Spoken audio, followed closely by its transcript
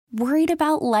Worried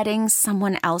about letting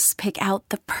someone else pick out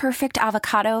the perfect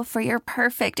avocado for your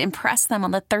perfect impress them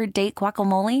on the third date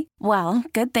guacamole? Well,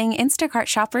 good thing Instacart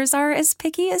shoppers are as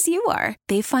picky as you are.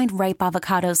 They find ripe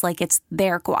avocados like it's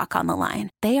their guac on the line.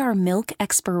 They are milk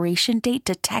expiration date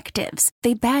detectives.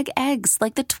 They bag eggs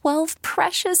like the 12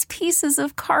 precious pieces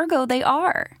of cargo they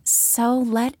are. So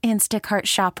let Instacart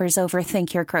shoppers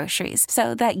overthink your groceries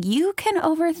so that you can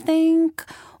overthink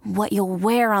what you'll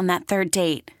wear on that third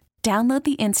date. Download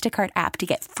the Instacart app to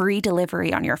get free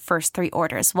delivery on your first 3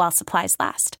 orders while supplies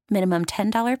last. Minimum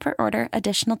 $10 per order.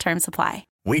 Additional terms apply.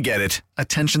 We get it.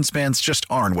 Attention spans just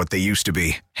aren't what they used to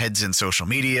be. Heads in social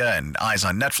media and eyes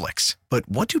on Netflix. But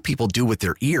what do people do with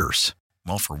their ears?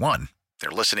 Well, for one, they're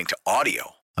listening to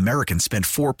audio. Americans spend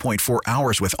 4.4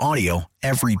 hours with audio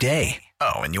every day.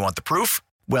 Oh, and you want the proof?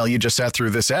 Well, you just sat through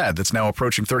this ad that's now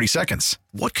approaching 30 seconds.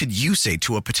 What could you say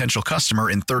to a potential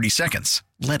customer in 30 seconds?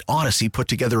 Let Odyssey put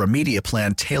together a media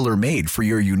plan tailor-made for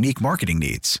your unique marketing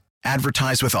needs.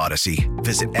 Advertise with Odyssey.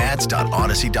 Visit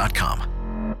ads.odyssey.com.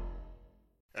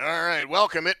 All right,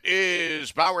 welcome. It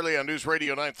is Bauerle on News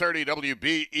Radio 930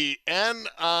 WBEN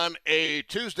on a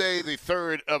Tuesday, the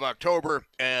 3rd of October.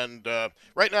 And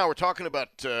right now we're talking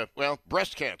about,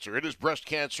 breast cancer. It is Breast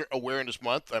Cancer Awareness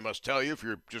Month. I must tell you, if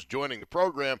you're just joining the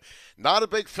program, not a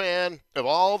big fan of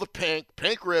all the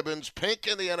pink ribbons, pink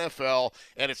in the NFL.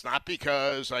 And it's not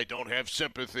because I don't have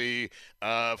sympathy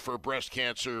for breast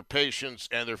cancer patients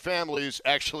and their families.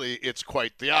 Actually, it's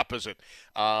quite the opposite.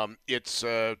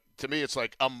 To me, it's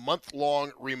like a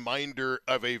month-long reminder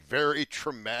of a very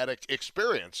traumatic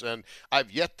experience. And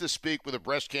I've yet to speak with a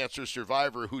breast cancer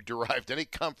survivor who derived any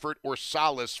comfort or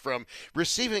solace from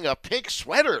receiving a pink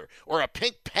sweater or a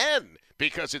pink pen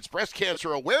because it's Breast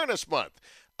Cancer Awareness Month.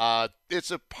 It's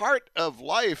a part of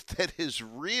life that is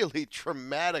really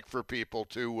traumatic for people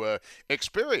to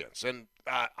experience. And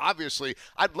obviously,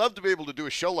 I'd love to be able to do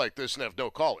a show like this and have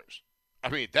no callers. I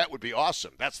mean, that would be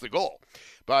awesome. That's the goal.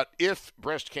 But if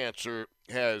breast cancer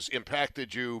has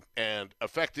impacted you and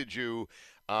affected you,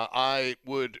 I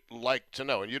would like to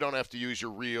know. And you don't have to use your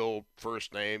real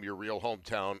first name, your real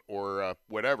hometown, or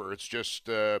whatever. It's just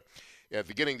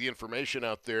getting the information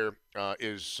out there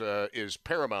is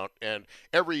paramount. And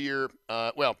every year,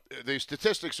 the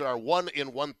statistics are 1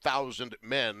 in 1,000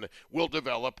 men will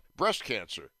develop breast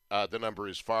cancer. The number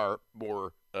is far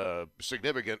more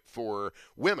significant for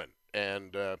women.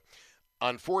 And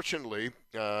unfortunately,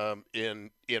 in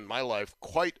my life,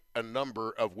 quite a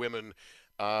number of women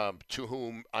to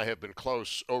whom I have been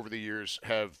close over the years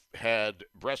have had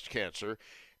breast cancer.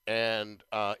 And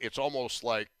it's almost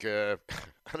like, I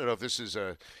don't know if this is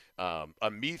a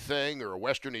me thing or a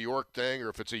Western New York thing or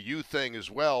if it's a you thing as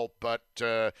well, but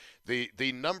the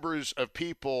numbers of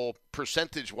people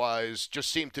percentage-wise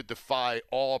just seem to defy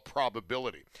all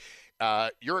probability.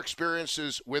 Your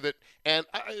experiences with it, and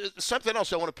something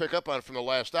else I want to pick up on from the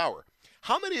last hour.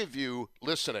 How many of you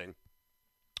listening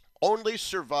only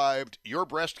survived your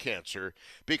breast cancer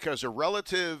because a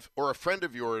relative or a friend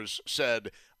of yours said,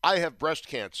 I have breast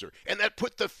cancer, and that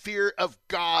put the fear of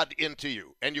God into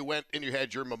you, and you went and you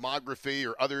had your mammography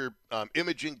or other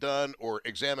imaging done or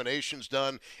examinations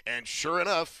done, and sure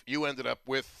enough, you ended up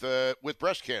with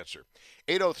breast cancer.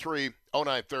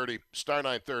 803-0930, star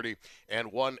 930,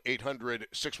 and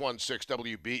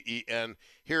 1-800-616-WBEN.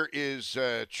 Here is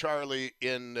Charlie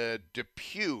in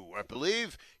Depew, I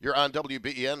believe. You're on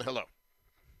WBEN. Hello.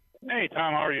 Hey,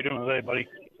 Tom. How are you doing today, buddy?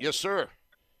 Yes, sir.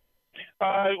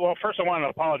 Well, first I wanted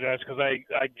to apologize because I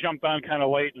jumped on kind of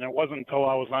late, and it wasn't until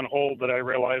I was on hold that I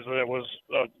realized that it was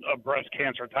a breast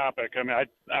cancer topic. I mean,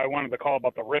 I wanted to call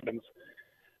about the ribbons.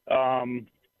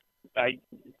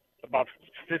 About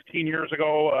 15 years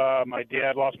ago, my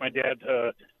dad lost my dad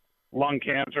to lung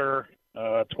cancer.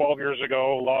 12 years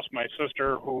ago, lost my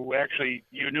sister, who actually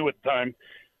you knew at the time,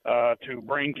 to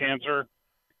brain cancer.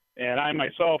 And I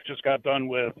myself just got done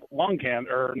with not lung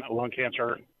cancer.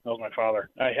 That was my father.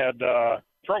 I had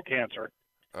throat cancer.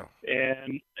 Oh.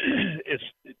 And it's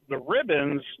the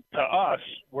ribbons to us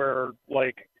were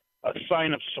like a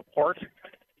sign of support.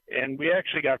 And we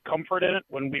actually got comfort in it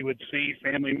when we would see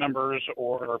family members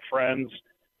or friends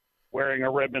wearing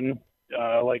a ribbon.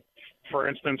 Like, for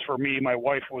instance, for me, my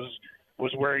wife was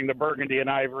wearing the burgundy and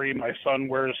ivory. My son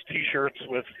wears T-shirts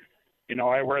with,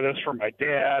 I wear this for my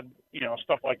dad,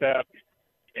 stuff like that.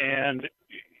 And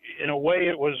in a way,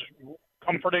 it was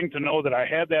comforting to know that I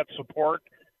had that support,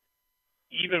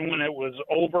 even when it was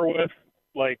over with.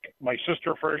 Like my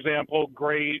sister, for example,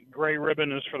 gray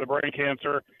ribbon is for the brain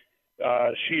cancer.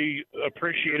 She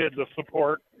appreciated the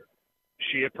support.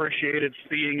 She appreciated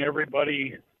seeing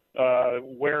everybody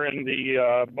wearing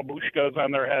the babushkas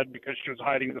on their head because she was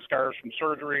hiding the scars from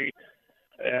surgery.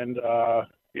 And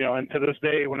and to this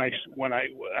day, when I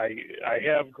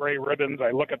have gray ribbons,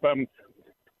 I look at them.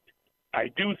 I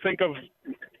do think of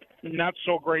not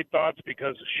so great thoughts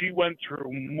because she went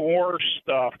through more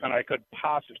stuff than I could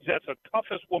possibly. That's the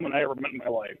toughest woman I ever met in my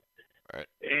life. Right.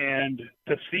 And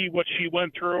to see what she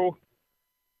went through,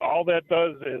 all that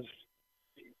does is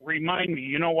remind me,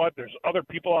 you know what, there's other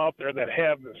people out there that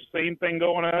have the same thing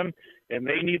going on, and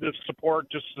they need the support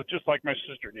just like my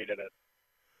sister needed it.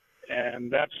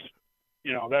 And that's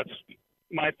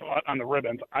my thought on the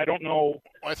ribbons. I don't know.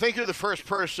 I think you're the first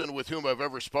person with whom I've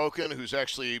ever spoken who's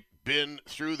actually been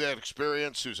through that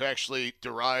experience, who's actually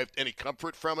derived any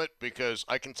comfort from it, because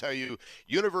I can tell you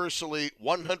universally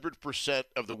 100%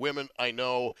 of the women I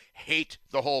know hate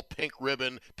the whole pink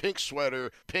ribbon, pink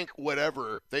sweater, pink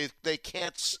whatever. They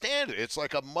can't stand it. It's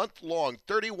like a month-long,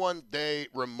 31-day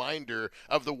reminder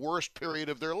of the worst period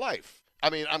of their life. I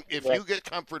mean, if you get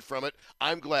comfort from it,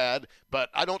 I'm glad, but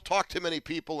I don't talk to many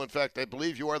people. In fact, I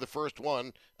believe you are the first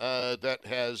one that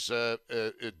has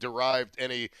derived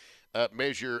any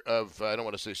measure of, I don't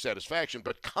want to say satisfaction,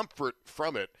 but comfort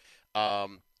from it. I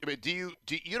mean, you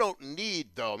don't need,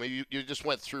 though, I mean, you just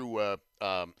went through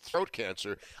throat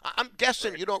cancer. I'm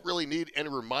guessing you don't really need any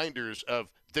reminders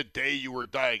of the day you were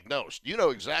diagnosed. You know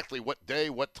exactly what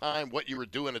day, what time, what you were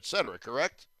doing, et cetera,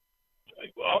 correct?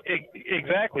 Well,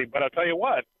 exactly. But I'll tell you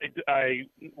what,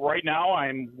 right now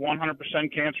I'm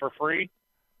 100% cancer free.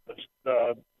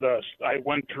 I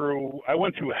went through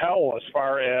hell as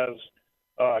far as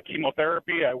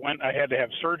chemotherapy. I had to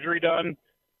have surgery done.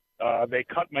 They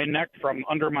cut my neck from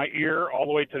under my ear all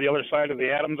the way to the other side of the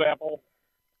Adam's apple.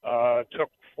 Took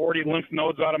 40 lymph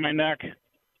nodes out of my neck.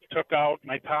 Took out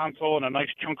my tonsil and a nice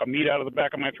chunk of meat out of the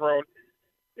back of my throat.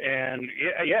 And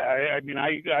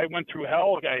I went through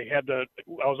hell. I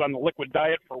was on the liquid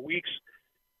diet for weeks,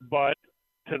 but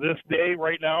to this day,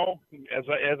 right now, as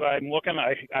I'm looking,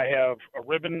 I have a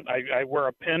ribbon. I wear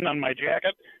a pin on my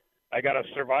jacket. I got a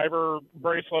survivor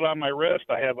bracelet on my wrist.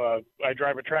 I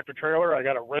drive a tractor trailer. I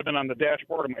got a ribbon on the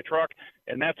dashboard of my truck,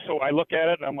 and that's so I look at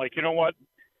it and I'm like, you know what?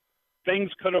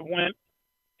 Things could have went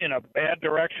in a bad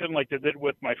direction like they did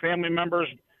with my family members,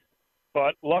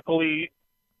 but luckily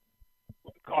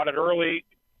caught it early,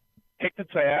 kicked its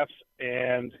ass,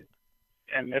 and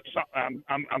it's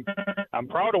I'm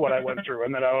proud of what I went through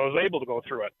and that I was able to go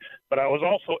through it. But I was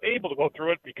also able to go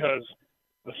through it because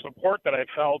the support that I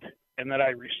felt and that I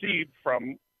received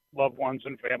from loved ones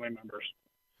and family members.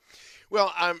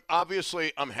 Well, I'm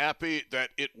happy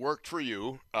that it worked for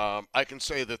you. I can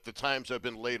say that the times I've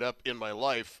been laid up in my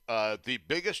life, the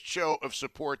biggest show of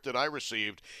support that I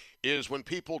received is when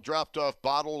people dropped off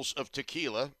bottles of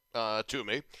tequila to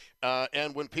me,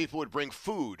 and when people would bring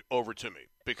food over to me.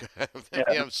 Because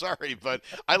I'm sorry, but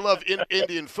I love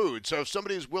Indian food. So if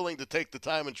somebody's willing to take the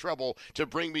time and trouble to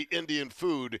bring me Indian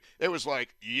food, it was like,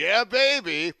 yeah,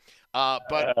 baby.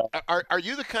 But are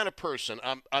you the kind of person?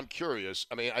 I'm curious.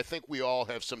 I mean, I think we all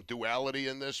have some duality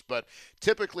in this, but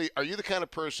typically, are you the kind of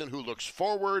person who looks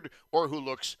forward or who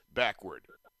looks backward?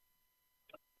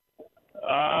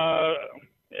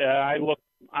 Yeah,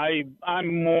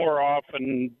 I'm more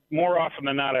often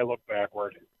than not, I look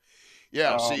backward.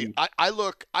 Yeah, see, I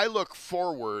look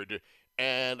forward,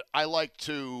 and I like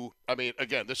to. I mean,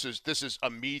 again, this is a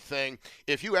me thing.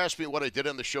 If you asked me what I did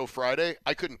on the show Friday,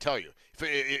 I couldn't tell you.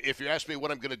 If you ask me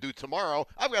what I'm going to do tomorrow,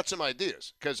 I've got some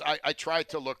ideas because I try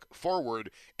to look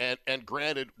forward. And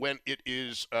granted, when it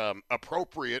is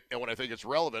appropriate and when I think it's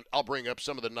relevant, I'll bring up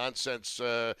some of the nonsense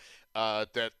that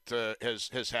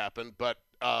has happened. But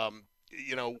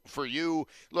for you,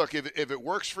 look, if it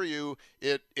works for you,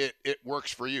 it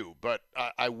works for you. But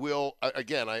I will,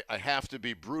 again, I have to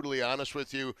be brutally honest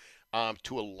with you.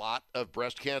 To a lot of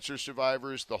breast cancer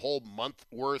survivors, the whole month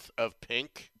worth of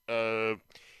pink,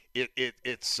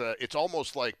 it's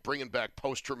almost like bringing back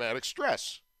post-traumatic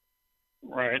stress.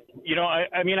 Right.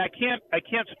 I mean, I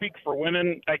can't speak for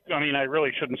women. I mean, I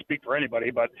really shouldn't speak for anybody,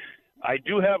 but I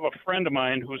do have a friend of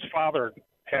mine whose father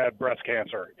had breast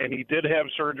cancer, and he did have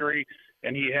surgery,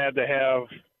 and he had to have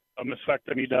a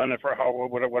mastectomy done for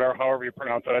however you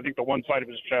pronounce it. I think the one side of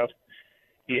his chest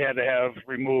he had to have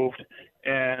removed,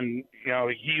 and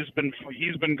he's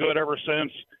been good ever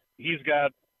since. He's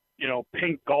got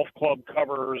pink golf club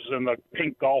covers and the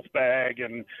pink golf bag,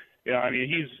 and I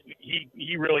mean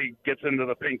he really gets into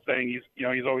the pink thing.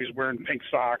 He's always wearing pink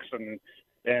socks and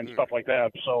stuff like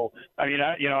that. So I mean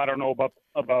I don't know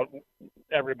about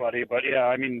everybody, but yeah,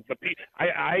 I mean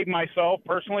I myself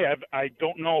personally I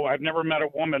don't know. I've never met a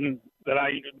woman that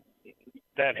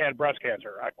had breast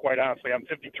cancer. Quite honestly, I'm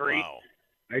 53. Wow.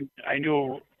 I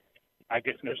knew, I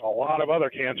guess there's a lot of other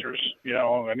cancers, you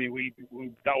know. I mean, we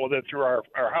dealt with it through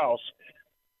our house,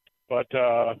 but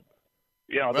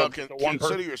you know, Well, the one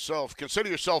consider person.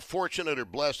 yourself fortunate or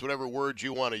blessed, whatever word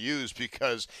you want to use,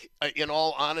 because in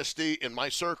all honesty, in my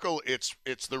circle, it's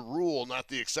the rule, not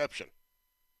the exception.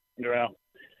 Yeah.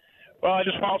 Well, I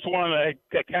just also wanted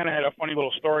to, I kind of had a funny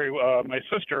little story. My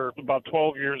sister, about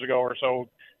 12 years ago or so,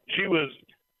 she was,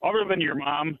 other than your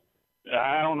mom,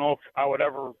 I don't know if I would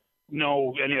ever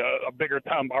know any a bigger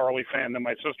Tom Bauerle fan than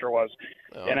my sister was.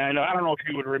 Oh. And I don't know if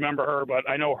you would remember her, but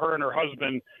I know her and her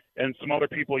husband and some other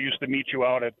people used to meet you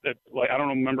out at like, I don't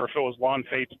remember if it was lawn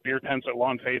fates, beer tents at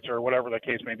lawn fates, or whatever the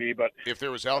case may be. But If there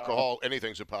was alcohol,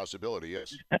 anything's a possibility.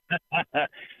 Yes.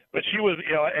 but she was,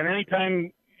 you know, and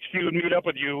anytime she would meet up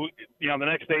with you, you know, the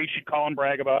next day she'd call and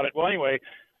brag about it. Well, anyway,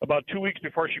 about 2 weeks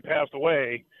before she passed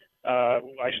away,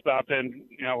 I stopped in,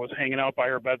 you know, was hanging out by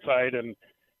her bedside, and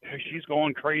she's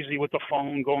going crazy with the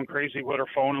phone, going crazy with her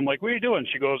phone. I'm like, what are you doing?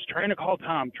 She goes, trying to call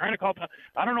Tom.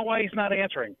 I don't know why he's not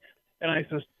answering. And I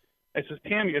says,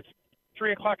 Tammy, it's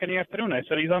 3:00 in the afternoon. I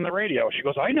said, he's on the radio. She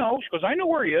goes, I know. She goes, I know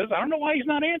where he is. I don't know why he's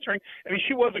not answering. I mean,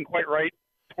 she wasn't quite right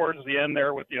towards the end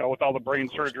there with, you know, with all the brain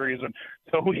surgeries. And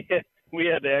so we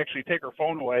had to actually take her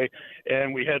phone away,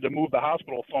 and we had to move the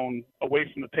hospital phone away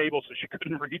from the table so she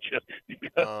couldn't reach it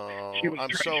because she was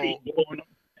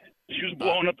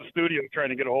blowing up the studio trying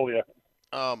to get a hold of you.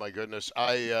 Oh my goodness.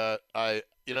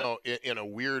 You know, in a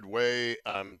weird way,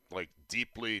 I'm like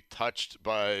deeply touched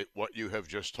by what you have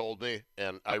just told me,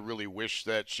 and I really wish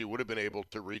that she would have been able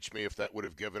to reach me if that would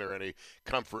have given her any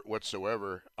comfort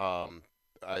whatsoever.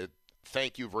 I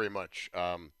thank you very much.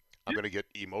 I'm going to get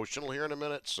emotional here in a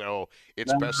minute, so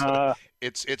it's best that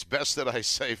it's best that I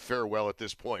say farewell at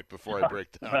this point before I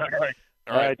break down. All right.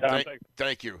 All right. Tom.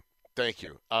 Thank you. Thank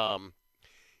you.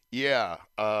 Yeah.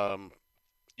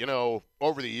 You know,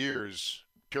 over the years,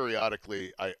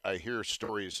 periodically, I hear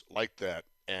stories like that,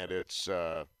 and it's,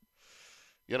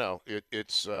 you know,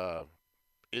 it's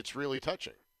really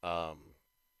touching.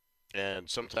 And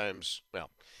sometimes,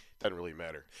 well, it doesn't really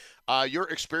matter. Your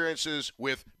experiences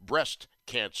with breast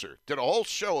cancer. Did a whole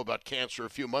show about cancer a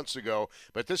few months ago,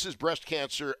 but this is Breast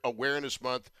Cancer Awareness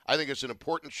Month. I think it's an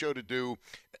important show to do.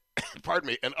 Pardon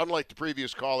me. And unlike the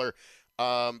previous caller,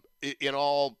 in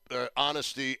all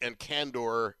honesty and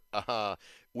candor,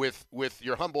 with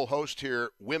your humble host here,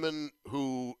 women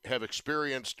who have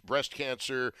experienced breast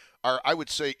cancer are, I would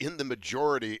say, in the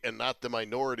majority and not the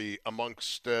minority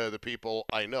amongst the people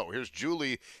I know. Here's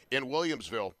Julie in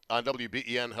Williamsville on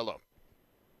WBEN. Hello.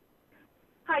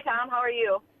 Hi, Tom. How are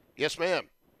you? Yes, ma'am.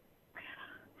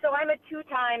 So I'm a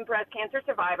two-time breast cancer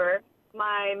survivor.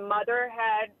 My mother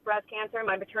had breast cancer.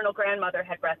 My maternal grandmother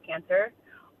had breast cancer.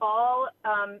 All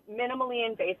minimally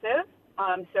invasive,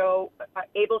 so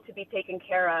able to be taken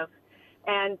care of.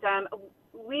 And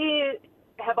we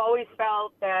have always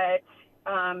felt that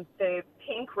the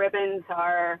pink ribbons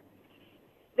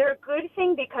they're a good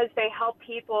thing because they help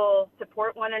people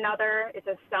support one another. It's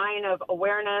a sign of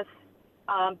awareness.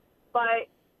 But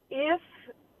if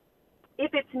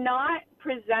it's not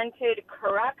presented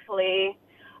correctly,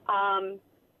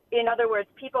 in other words,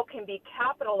 people can be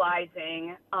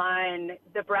capitalizing on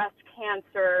the breast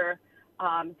cancer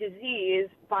disease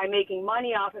by making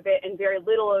money off of it and very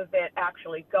little of it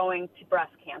actually going to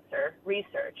breast cancer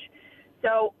research.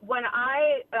 So when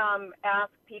I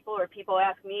ask people or people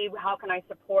ask me, how can I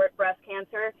support breast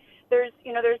cancer, there's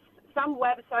some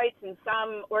websites and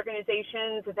some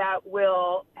organizations that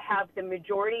will have the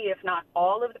majority, if not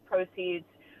all of the proceeds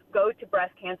go to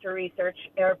breast cancer research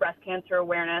or breast cancer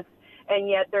awareness. And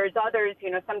yet there's others,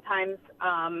 sometimes,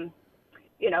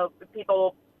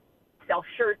 people sell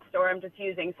shirts, or I'm just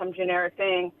using some generic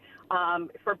thing.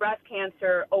 For breast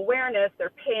cancer awareness,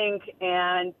 they're pink,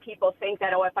 and people think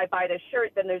that, if I buy this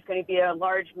shirt, then there's going to be a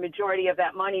large majority of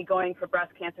that money going for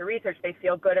breast cancer research. They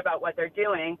feel good about what they're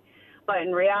doing. But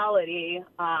in reality,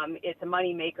 it's a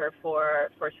moneymaker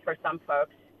for some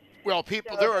folks. Well,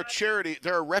 there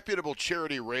are reputable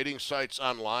charity rating sites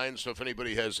online, so if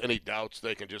anybody has any doubts,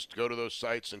 they can just go to those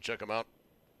sites and check them out.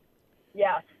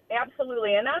 Yes,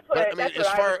 absolutely, and that's what I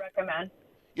would recommend.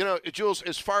 Jules,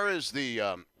 as far as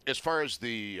the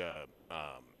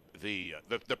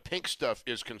pink stuff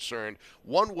is concerned,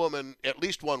 at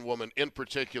least one woman in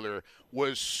particular,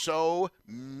 was so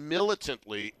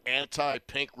militantly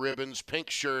anti-pink ribbons, pink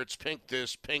shirts, pink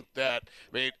this, pink that.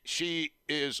 I mean, she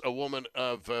is a woman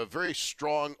of very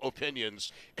strong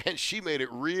opinions, and she made it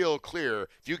real clear,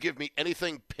 if you give me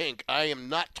anything pink, I am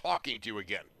not talking to you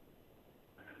again.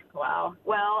 Wow.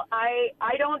 Well, I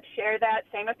don't share that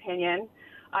same opinion.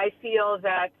 I feel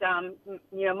that,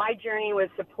 my journey was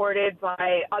supported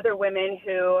by other women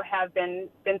who have been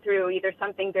through either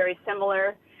something very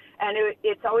similar. And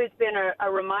it's always been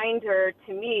a reminder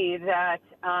to me that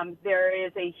there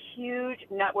is a huge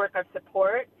network of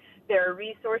support. There are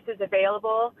resources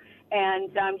available,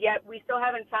 and yet we still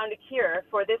haven't found a cure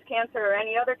for this cancer or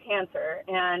any other cancer.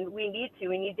 And we need to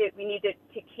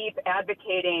keep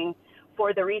advocating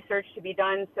for the research to be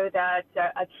done so that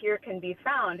a cure can be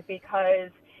found, because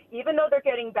even though they're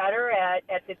getting better at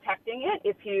detecting it,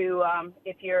 if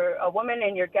you're a woman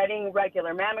and you're getting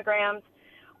regular mammograms,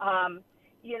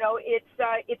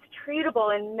 it's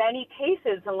treatable in many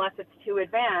cases unless it's too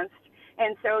advanced.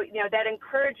 And so, that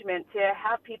encouragement to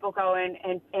have people go in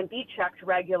and be checked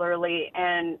regularly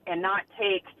and not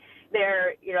take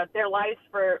their lives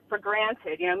for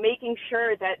granted, making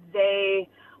sure that they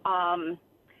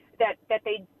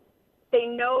they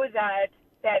know that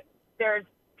there's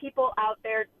people out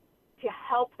there to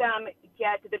help them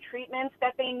get the treatments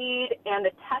that they need and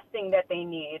the testing that they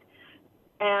need.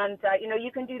 And,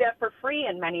 you can do that for free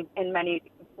in many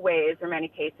ways or many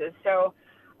cases. So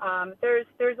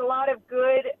there's a lot of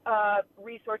good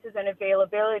resources and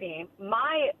availability.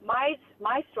 My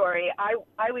story,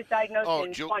 I was diagnosed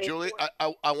in 20. Julie,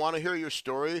 I want to hear your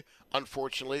story.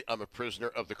 Unfortunately, I'm a prisoner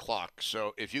of the clock.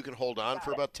 So if you can hold on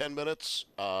for about 10 minutes.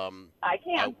 I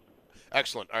can.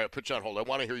 Excellent. All right, I'll put you on hold. I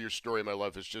want to hear your story, my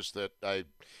love. It's just that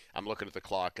I'm looking at the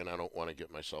clock, and I don't want to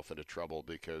get myself into trouble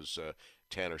because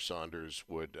Tanner Saunders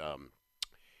would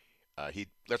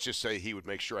let's just say he would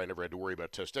make sure I never had to worry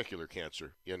about testicular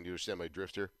cancer. You understand my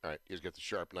drift here? All right, he's got the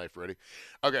sharp knife ready.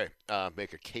 Okay,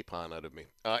 make a capon out of me.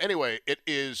 Anyway, it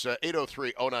is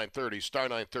 803-0930, star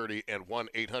 930, and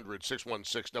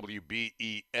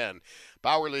 1-800-616-WBEN.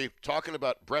 Bauerle, talking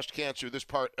about breast cancer, this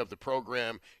part of the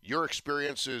program, your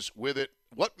experiences with it.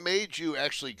 What made you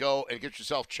actually go and get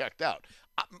yourself checked out?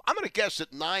 I'm going to guess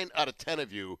that 9 out of 10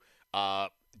 of you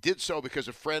did so because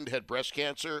a friend had breast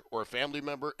cancer or a family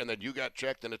member, and then you got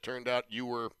checked, and it turned out you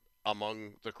were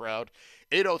among the crowd.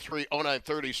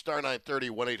 803-0930, star 930,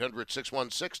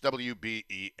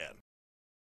 1-800-616-WBEN.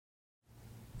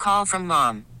 Call from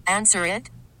mom. Answer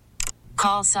it.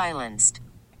 Call silenced.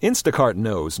 Instacart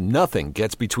knows nothing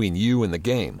gets between you and the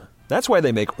game. That's why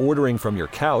they make ordering from your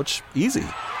couch easy.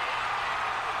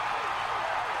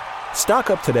 Stock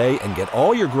up today and get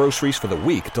all your groceries for the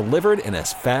week delivered in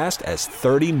as fast as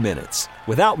 30 minutes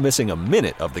without missing a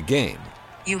minute of the game.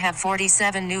 You have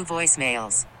 47 new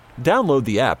voicemails. Download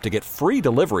the app to get free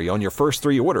delivery on your first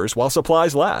 3 orders while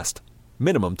supplies last.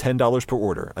 Minimum $10 per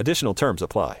order. Additional terms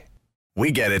apply.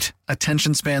 We get it.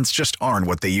 Attention spans just aren't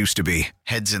what they used to be.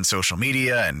 Heads in social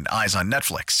media and eyes on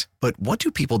Netflix. But what do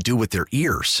people do with their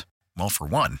ears? Well, for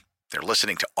one, they're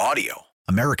listening to audio.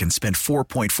 Americans spend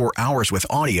 4.4 hours with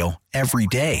audio every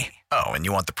day. Oh, and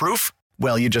you want the proof?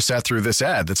 Well, you just sat through this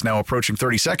ad that's now approaching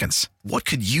 30 seconds. What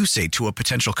could you say to a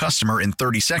potential customer in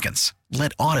 30 seconds?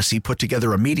 Let Odyssey put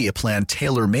together a media plan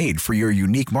tailor-made for your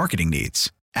unique marketing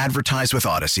needs. Advertise with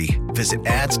Odyssey. Visit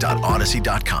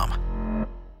ads.odyssey.com.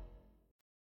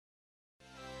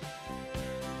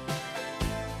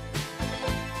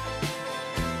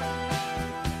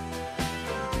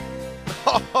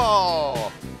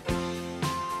 Oh!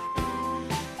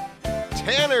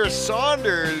 Tanner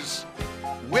Saunders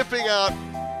whipping out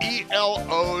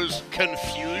ELO's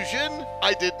confusion.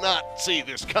 I did not see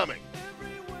this coming.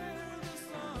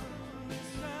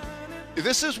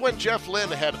 This is when Jeff Lynne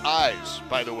had eyes,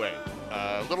 by the way.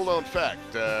 Little known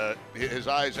fact, his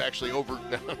eyes actually over...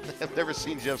 I've never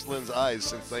seen Jeff Lynne's eyes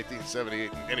since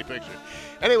 1978 in any picture.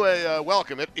 Anyway,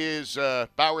 welcome. It is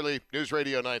Bauerle, News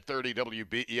Radio 930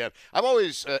 WBEN. I'm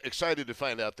always excited to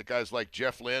find out that guys like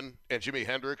Jeff Lynne and Jimi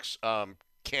Hendrix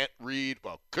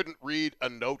couldn't read a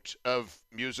note of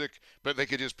music, but they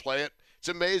could just play it. It's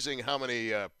amazing how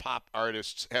many pop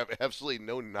artists have absolutely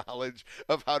no knowledge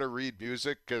of how to read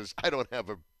music, because I don't have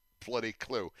a bloody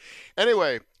clue.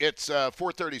 Anyway, it's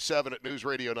 4:37 at News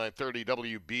Radio 930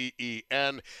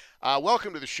 WBEN.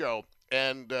 Welcome to the show.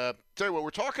 And tell you what, we're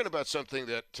talking about something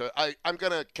that I'm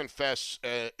going to confess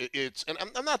and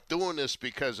I'm not doing this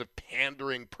because of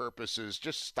pandering purposes.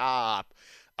 Just stop.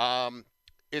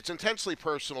 It's intensely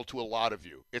personal to a lot of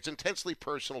you. It's intensely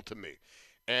personal to me.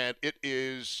 And it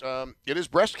is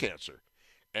breast cancer.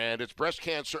 And it's Breast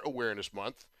Cancer Awareness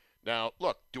Month. Now,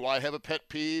 look, do I have a pet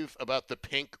peeve about the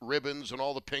pink ribbons and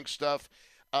all the pink stuff?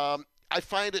 I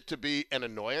find it to be an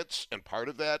annoyance, and part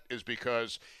of that is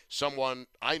because someone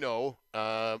I know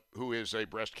who is a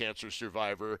breast cancer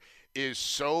survivor is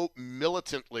so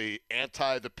militantly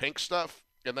anti the pink stuff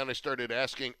And then I started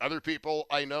asking other people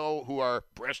I know who are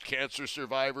breast cancer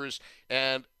survivors,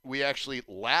 and we actually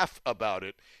laugh about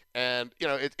it. And,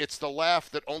 it's the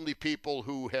laugh that only people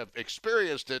who have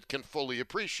experienced it can fully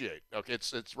appreciate. Okay,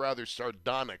 it's rather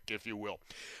sardonic, if you will.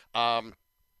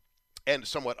 And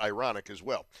somewhat ironic as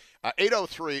well.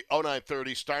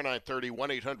 803-0930, star 930,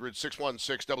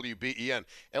 1-800-616-WBEN.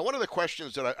 And one of the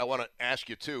questions that I want to ask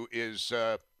you, too, is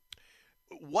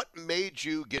what made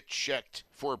you get checked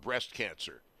for breast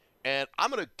cancer? And I'm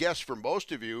going to guess for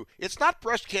most of you, it's not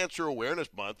Breast Cancer Awareness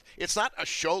Month. It's not a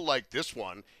show like this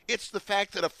one. It's the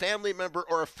fact that a family member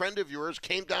or a friend of yours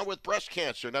came down with breast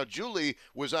cancer. Now, Julie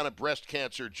was on a breast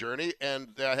cancer journey,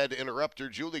 and I had to interrupt her.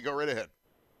 Julie, go right ahead.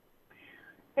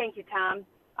 Thank you, Tom.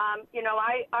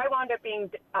 I wound up being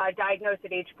diagnosed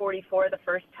at age 44 the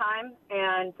first time,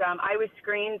 and I was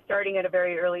screened starting at a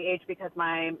very early age because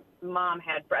my mom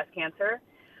had breast cancer,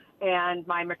 and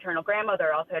my maternal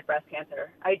grandmother also had breast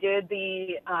cancer. I did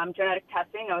the genetic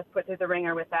testing. I was put through the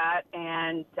ringer with that,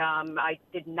 and I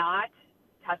did not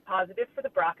test positive for the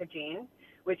BRCA gene,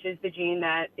 which is the gene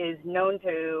that is known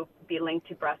to be linked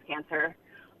to breast cancer.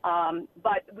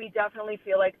 But we definitely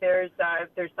feel like there's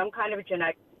some kind of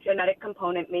genetic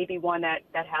component, maybe one that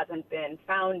hasn't been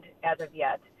found as of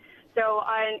yet. So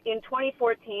in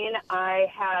 2014, I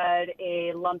had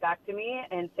a lumpectomy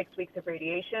and 6 weeks of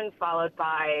radiation, followed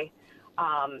by,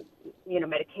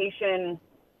 medication,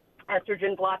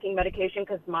 estrogen blocking medication,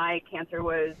 because my cancer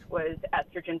was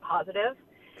estrogen positive.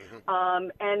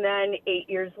 And then 8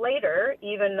 years later,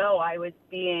 even though I was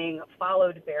being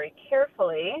followed very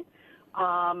carefully,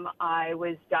 I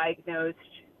was diagnosed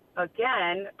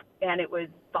again, and it was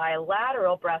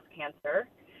bilateral breast cancer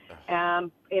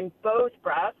in both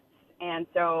breasts. And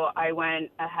so I went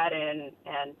ahead and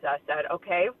said,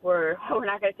 okay, we're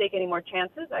not going to take any more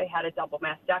chances. I had a double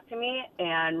mastectomy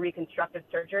and reconstructive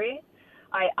surgery.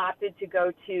 I opted to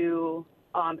go to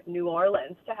New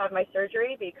Orleans to have my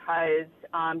surgery because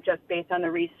just based on the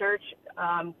research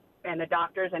and the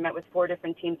doctors, I met with 4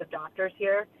 different teams of doctors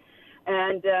here.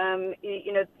 And,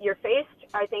 you're faced,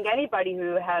 I think anybody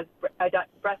who has a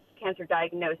breast cancer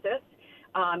diagnosis,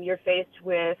 you're faced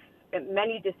with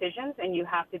many decisions, and you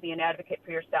have to be an advocate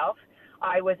for yourself.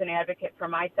 I was an advocate for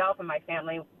myself, and my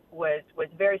family was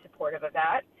very supportive of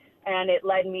that. And it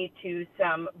led me to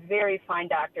some very fine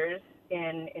doctors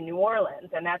in New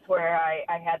Orleans, and that's where I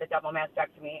had the double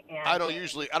mastectomy. And I don't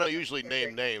usually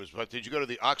name names, but did you go to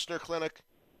the Ochsner Clinic?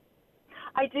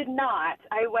 I did not.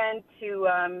 I went to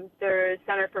the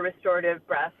Center for Restorative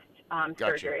Breast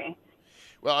Surgery.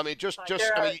 Well, I mean,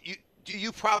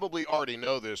 you probably already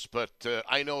know this, but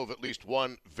I know of at least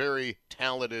one very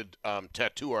talented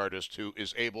tattoo artist who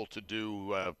is able to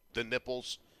do the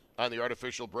nipples on the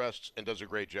artificial breasts and does a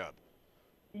great job.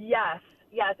 Yes,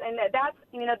 and that's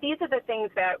these are the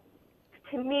things that,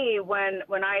 to me, when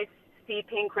I see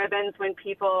pink ribbons, when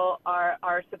people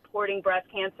are supporting breast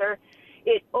cancer,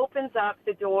 it opens up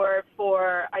the door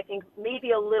for, I think,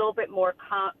 maybe a little bit more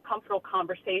comfortable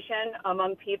conversation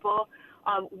among people,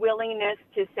 willingness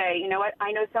to say, you know what,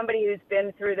 I know somebody who's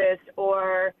been through this,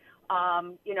 or, I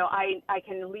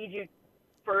can lead you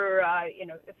for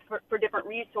different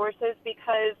resources,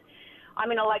 because,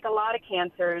 like a lot of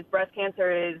cancers, breast cancer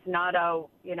is not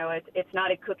it's not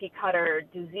a cookie cutter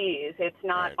disease. It's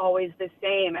not always the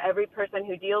same. Every person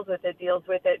who deals with it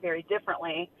very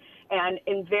differently. And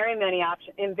in very many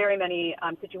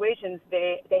situations,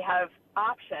 they have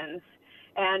options,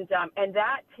 and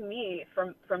that, to me,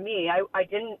 for me, I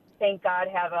didn't, thank God,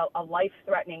 have a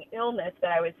life-threatening illness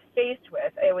that I was faced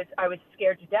with. I was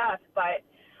scared to death, but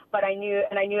I knew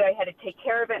I had to take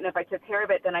care of it, and if I took care of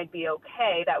it, then I'd be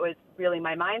okay. That was really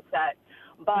my mindset.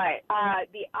 But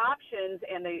the options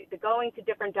and the going to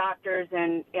different doctors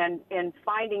and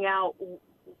finding out,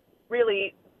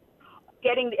 really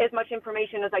getting as much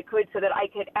information as I could so that I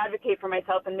could advocate for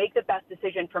myself and make the best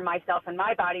decision for myself and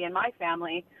my body and my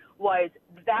family was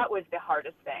the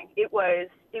hardest thing. It was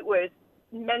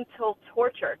mental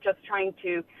torture, just trying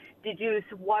to deduce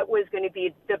what was going to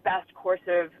be the best course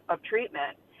of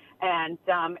treatment and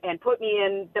put me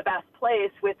in the best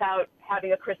place without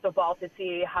having a crystal ball to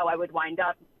see how I would wind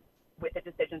up with the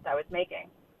decisions I was making.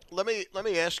 Let me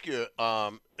ask you,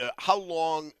 how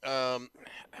long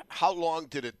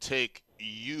did it take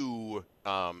you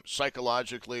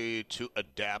psychologically to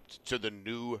adapt to the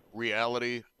new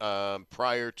reality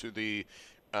prior to the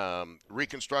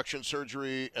reconstruction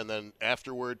surgery and then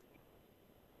afterward?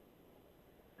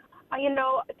 I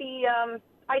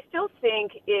still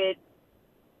think it.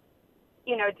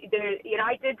 I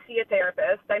did see a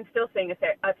therapist. I'm still seeing a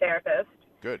therapist.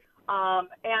 Good.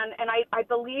 I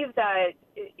believe that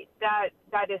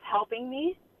is helping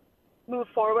me move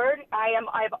forward.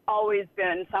 I've always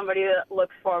been somebody that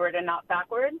looks forward and not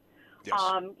backward. Yes.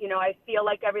 I feel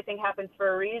like everything happens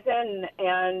for a reason,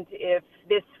 and if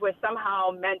this was somehow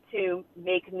meant to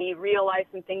make me realize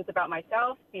some things about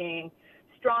myself, being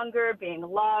stronger, being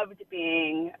loved,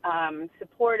 being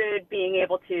supported, being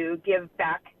able to give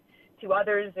back to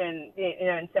others in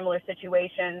similar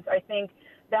situations, I think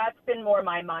that's been more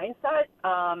my mindset.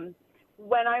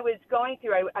 When I was going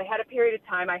through, I had a period of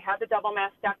time, I had the double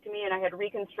mastectomy and I had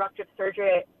reconstructive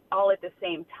surgery all at the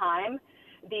same time.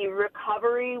 The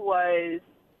recovery was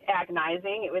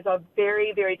agonizing. It was a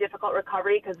very, very difficult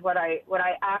recovery because what I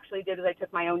actually did is I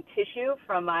took my own tissue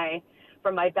from my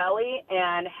belly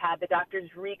and had the doctors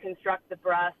reconstruct the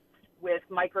breasts with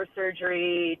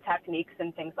microsurgery techniques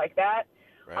and things like that.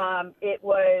 Right.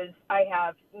 I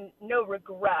have no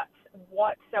regrets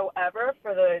whatsoever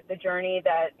for the journey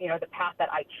that, the path that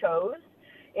I chose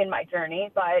in my journey.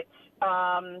 But,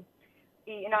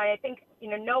 I think,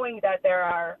 knowing that there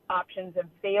are options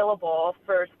available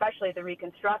for especially the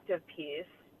reconstructive piece,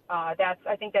 I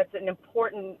think that's an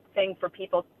important thing for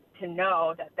people to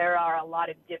know, that there are a lot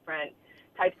of different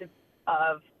types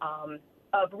of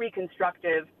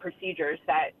reconstructive procedures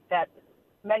that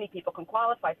many people can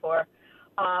qualify for.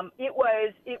 It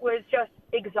was just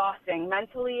exhausting,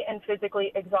 mentally and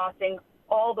physically exhausting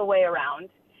all the way around.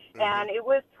 Mm-hmm. And it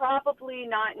was probably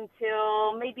not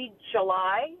until maybe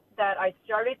July that I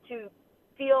started to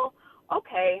feel,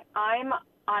 okay, I'm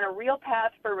on a real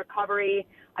path for recovery.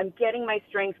 I'm getting my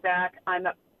strength back. I'm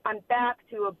back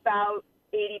to about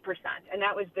 80%. And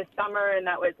that was this summer, and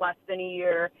that was less than a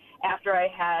year after I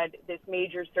had this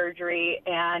major surgery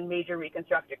and major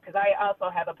reconstructive, because I also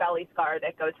have a belly scar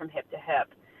that goes from hip to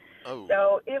hip. Oh.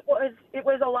 So it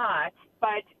was a lot,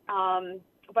 but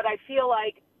I feel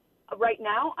like right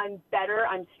now I'm better,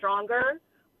 I'm stronger,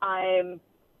 I'm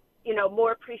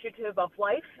more appreciative of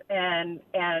life, and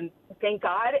thank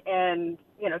God, and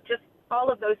just all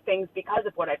of those things because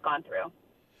of what I've gone through.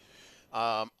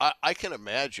 I can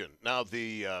imagine. Now,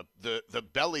 the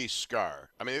belly scar,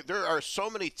 I mean, there are so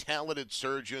many talented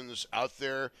surgeons out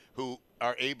there who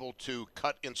are able to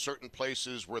cut in certain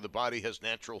places where the body has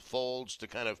natural folds to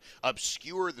kind of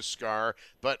obscure the scar,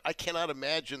 but I cannot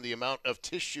imagine the amount of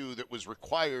tissue that was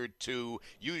required to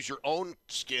use your own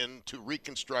skin to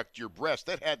reconstruct your breast.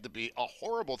 That had to be a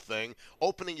horrible thing,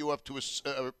 opening you up to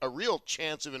a real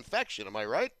chance of infection. Am I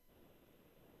right?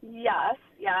 Yes.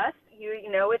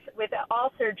 With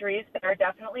all surgeries, there are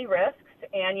definitely risks.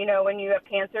 And, when you have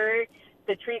cancer,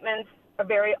 the treatments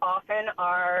very often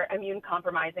are immune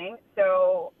compromising.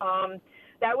 So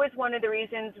that was one of the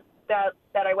reasons that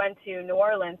I went to New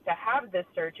Orleans to have this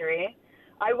surgery.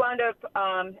 I wound up,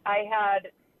 I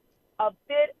had a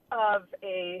bit of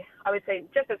I would say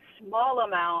just a small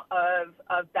amount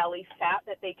of belly fat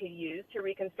that they could use to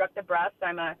reconstruct the breast.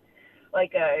 I'm a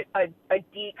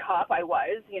D cup I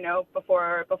was,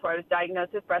 before I was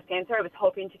diagnosed with breast cancer. I was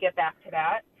hoping to get back to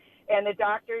that. And the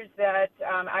doctors that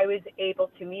I was able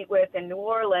to meet with in New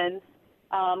Orleans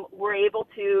were able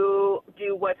to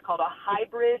do what's called a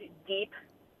hybrid deep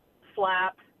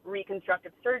flap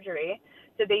reconstructive surgery.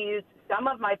 So they used some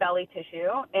of my belly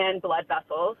tissue and blood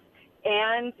vessels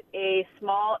and a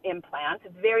small implant,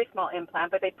 a very small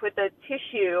implant, but they put the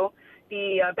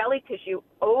belly tissue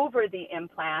over the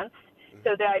implants,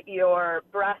 so that your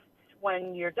breasts,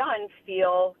 when you're done,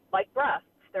 feel like breasts.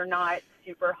 They're not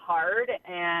super hard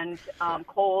and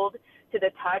cold to the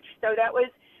touch. So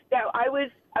I was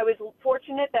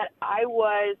fortunate that I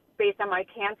was, based on my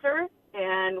cancer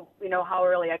and how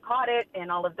early I caught it and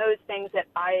all of those things, that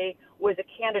I was a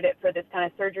candidate for this kind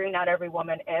of surgery. Not every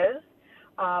woman is,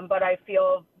 but I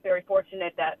feel very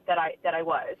fortunate that I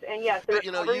was. And yes, the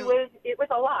recovery was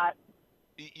a lot.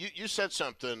 You said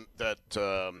something that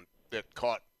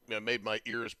made my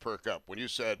ears perk up when you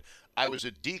said I was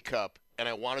a D cup and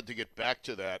I wanted to get back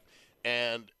to that.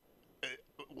 And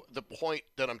the point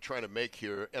that I'm trying to make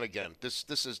here, and again, this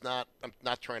is not, I'm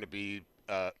not trying to be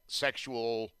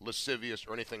sexual, lascivious,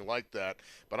 or anything like that,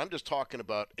 but I'm just talking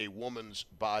about a woman's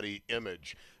body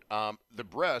image. The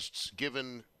breasts,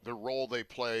 given the role they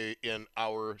play in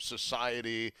our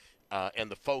society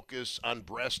and the focus on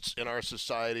breasts in our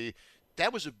society,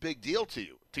 that was a big deal to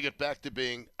you to get back to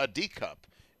being a D cup.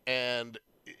 And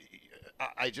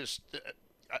I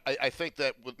think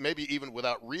that maybe even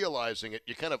without realizing it,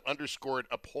 you kind of underscored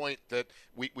a point that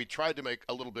we tried to make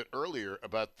a little bit earlier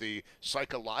about the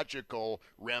psychological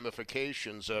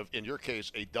ramifications of, in your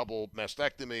case, a double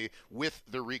mastectomy with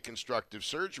the reconstructive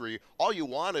surgery. All you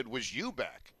wanted was you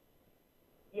back.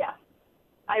 Yeah.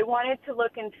 I wanted to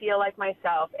look and feel like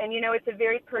myself. And, it's a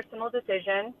very personal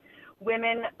decision.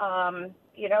 Women,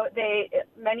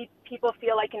 many people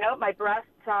feel like, my breasts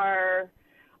are,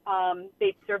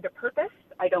 they've served a purpose.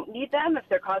 I don't need them. If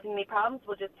they're causing me problems,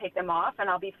 we'll just take them off and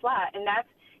I'll be flat. And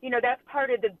that's part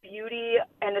of the beauty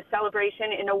and the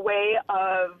celebration in a way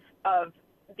of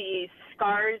the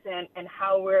scars and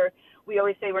how we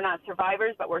always say we're not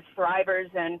survivors, but we're thrivers.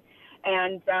 And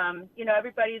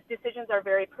everybody's decisions are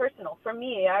very personal. For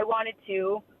me, I wanted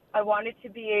to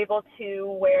be able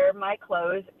to wear my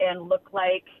clothes and look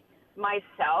like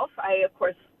myself. Of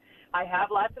course, I have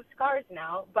lots of scars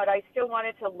now, but I still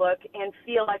wanted to look and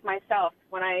feel like myself.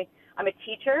 When I'm a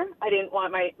teacher, I didn't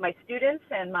want my students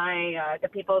and the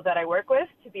people that I work with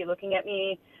to be looking at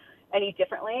me any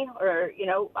differently, or,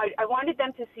 I wanted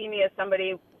them to see me as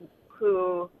somebody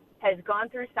who has gone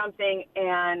through something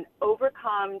and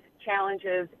overcome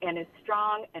challenges and is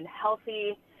strong and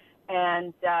healthy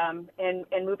and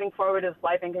moving forward with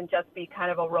life and can just be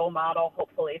kind of a role model,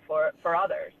 hopefully, for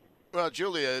others. Well,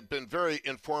 Julia, it's been a very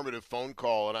informative phone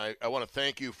call, and I want to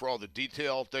thank you for all the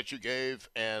detail that you gave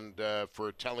and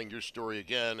for telling your story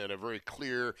again in a very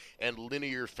clear and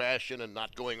linear fashion and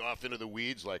not going off into the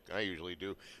weeds like I usually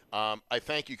do. I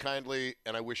thank you kindly,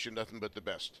 and I wish you nothing but the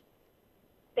best.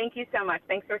 Thank you so much.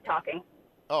 Thanks for talking.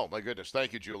 Oh, my goodness.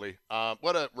 Thank you, Julie.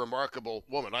 What a remarkable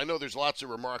woman. I know there's lots of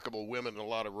remarkable women and a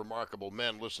lot of remarkable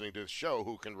men listening to this show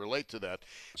who can relate to that.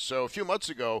 So a few months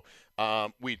ago,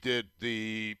 we did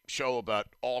the show about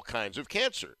all kinds of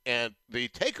cancer. And the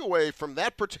takeaway from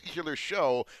that particular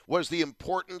show was the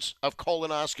importance of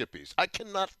colonoscopies. I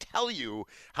cannot tell you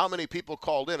how many people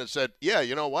called in and said, yeah,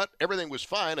 you know what? Everything was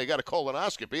fine. I got a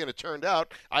colonoscopy, and it turned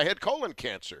out I had colon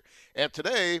cancer. And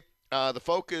today, the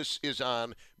focus is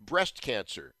on breast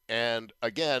cancer. And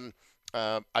again,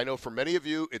 I know for many of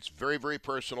you, it's very, very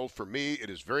personal. For me, it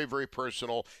is very, very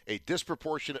personal. A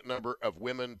disproportionate number of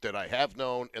women that I have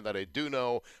known and that I do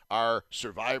know are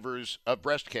survivors of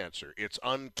breast cancer. It's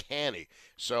uncanny.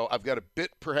 So I've got a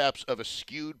bit, perhaps, of a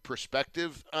skewed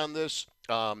perspective on this.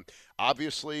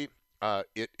 Obviously,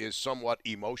 it is somewhat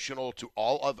emotional to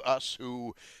all of us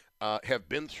who have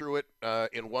been through it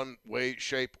in one way,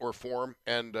 shape, or form.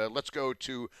 And let's go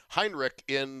to Heinrich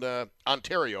in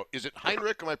Ontario. Is it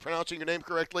Heinrich? Am I pronouncing your name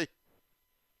correctly?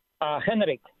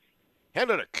 Henrik.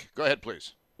 Henrik, go ahead,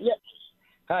 please. Yes.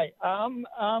 Hi. I'm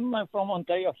from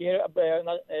Ontario here,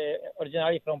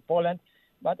 originally from Poland.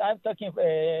 But I'm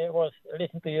was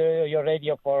listening to your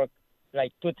radio for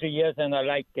like 2-3 years, and I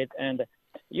liked it. And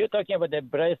you're talking about the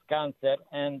breast cancer,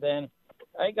 and then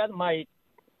I got my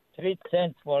 3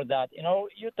 cents for that.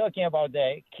 You're talking about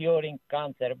the curing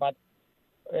cancer, but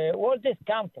where this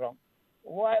come from?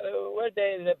 Where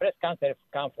the breast cancer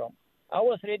come from? I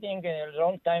was reading a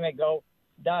long time ago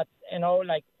that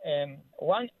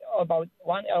one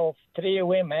of 3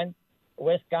 women,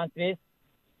 West countries,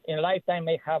 in lifetime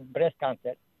may have breast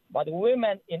cancer, but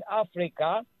women in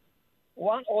Africa,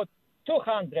 1 or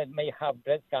 200 may have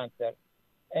breast cancer,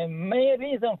 and main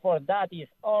reason for that is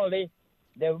only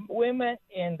the women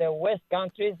in the West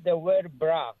countries, they wear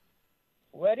bra.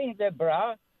 Wearing the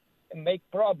bra make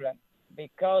problem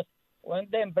because when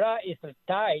the bra is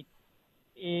tight,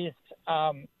 is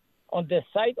on the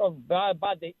side of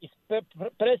body is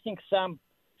pressing some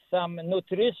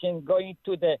nutrition going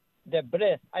to the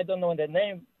breast. I don't know the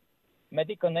name,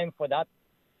 medical name for that,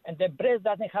 and the breast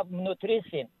doesn't have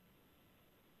nutrition.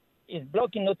 It's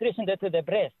blocking nutrition to the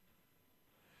breast.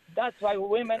 That's why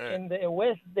women in the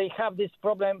West, they have this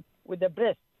problem with the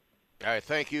breast. All right,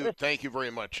 thank you. Thank you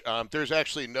very much. There's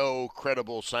actually no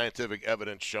credible scientific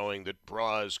evidence showing that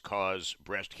bras cause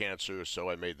breast cancer, so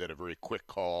I made that a very quick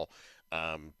call.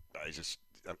 I'm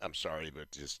sorry, but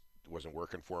it just wasn't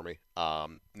working for me.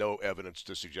 No evidence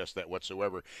to suggest that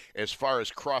whatsoever. As far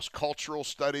as cross-cultural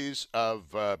studies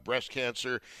of breast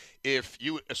cancer, if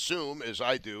you assume, as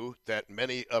I do, that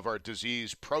many of our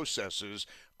disease processes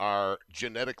are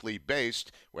genetically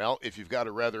based, well, if you've got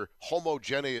a rather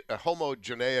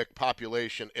homogeneic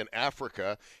population in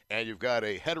Africa and you've got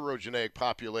a heterogeneic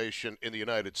population in the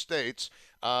United States,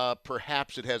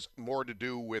 perhaps it has more to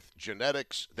do with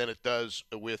genetics than it does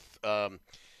with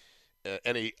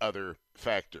any other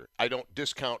factor. I don't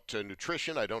discount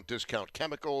nutrition. I don't discount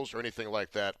chemicals or anything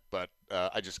like that, but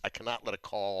I cannot let a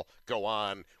call go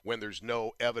on when there's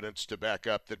no evidence to back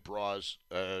up that bras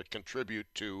contribute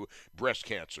to breast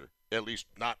cancer, at least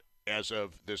not as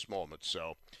of this moment.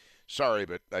 So Sorry,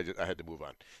 but I had to move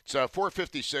on. It's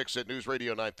 4:56 at News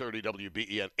Radio 930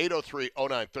 WBEN,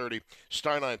 803-0930,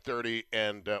 star 930,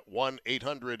 and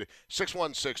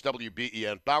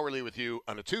 1-800-616-WBEN. Bauerle with you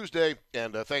on a Tuesday,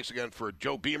 and thanks again for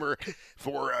Joe Beamer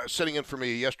for sitting in for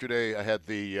me yesterday. I had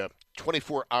the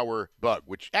 24-hour bug,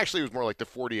 which actually was more like the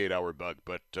 48-hour bug,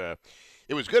 but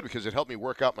it was good because it helped me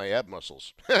work out my ab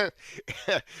muscles.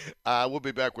 We'll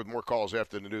be back with more calls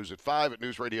after the news at 5 at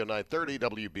News Radio 930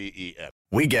 WBEN.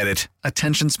 We get it.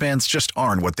 Attention spans just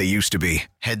aren't what they used to be.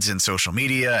 Heads in social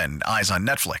media and eyes on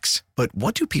Netflix. But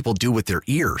what do people do with their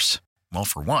ears? Well,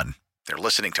 for one, they're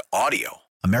listening to audio.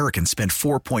 Americans spend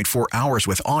 4.4 hours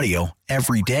with audio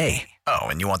every day. Oh,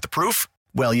 and you want the proof?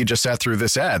 Well, you just sat through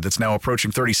this ad that's now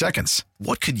approaching 30 seconds.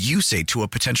 What could you say to a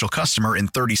potential customer in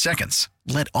 30 seconds?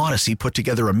 Let Odyssey put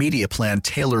together a media plan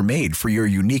tailor-made for your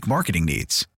unique marketing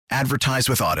needs. Advertise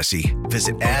with Odyssey.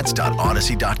 Visit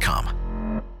ads.odyssey.com.